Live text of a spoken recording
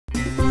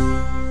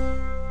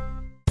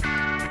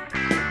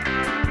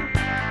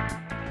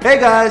Hey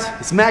guys,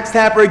 it's Max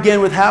Tapper again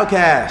with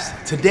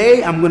Howcast.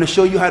 Today I'm going to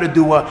show you how to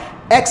do a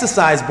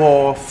exercise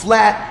ball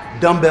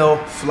flat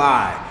dumbbell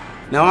fly.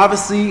 Now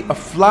obviously a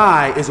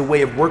fly is a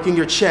way of working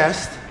your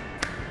chest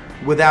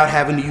without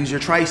having to use your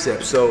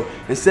triceps. So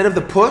instead of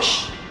the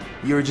push,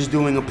 you're just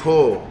doing a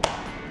pull.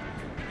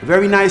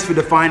 Very nice for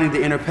defining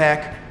the inner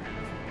pec,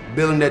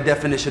 building that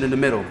definition in the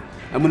middle.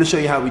 I'm going to show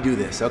you how we do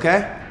this,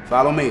 okay?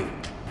 Follow me.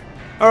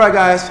 Alright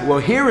guys, well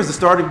here is the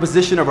starting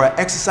position of our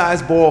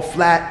exercise ball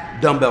flat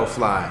dumbbell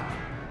fly.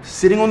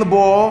 Sitting on the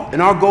ball,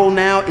 and our goal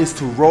now is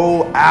to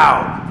roll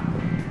out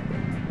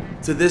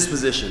to this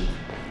position.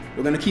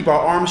 We're going to keep our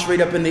arms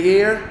straight up in the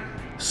air,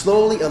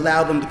 slowly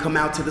allow them to come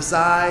out to the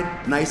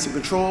side, nice and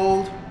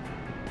controlled,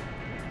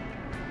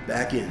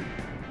 back in.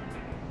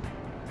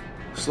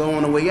 Slow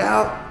on the way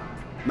out,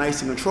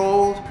 nice and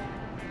controlled,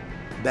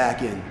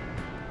 back in.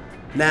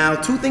 Now,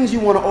 two things you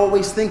want to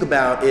always think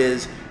about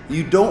is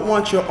you don't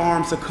want your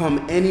arms to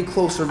come any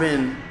closer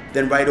in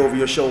than right over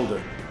your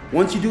shoulder.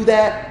 Once you do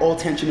that, all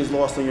tension is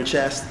lost on your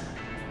chest,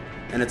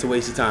 and it's a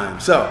waste of time.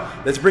 So,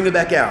 let's bring it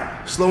back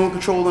out. Slow and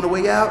controlled on the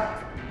way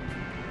out.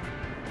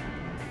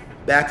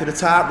 Back to the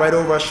top, right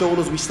over our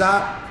shoulders, we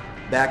stop.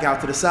 Back out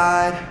to the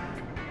side.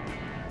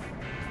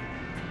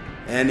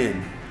 And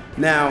in.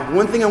 Now,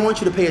 one thing I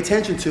want you to pay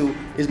attention to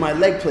is my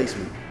leg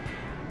placement.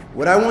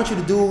 What I want you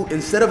to do,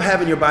 instead of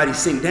having your body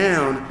sink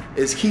down,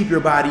 is keep your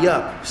body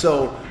up.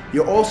 So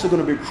you're also going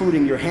to be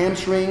recruiting your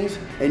hamstrings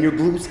and your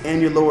glutes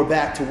and your lower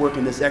back to work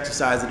in this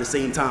exercise at the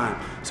same time.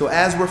 So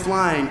as we're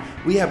flying,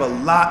 we have a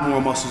lot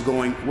more muscles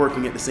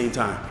working at the same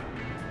time.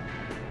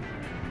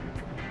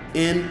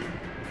 In,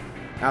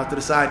 out to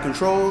the side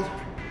controlled,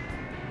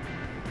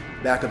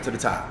 back up to the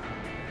top.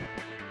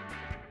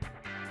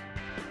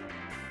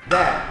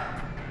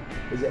 That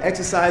is an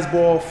exercise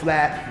ball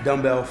flat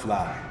dumbbell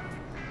fly.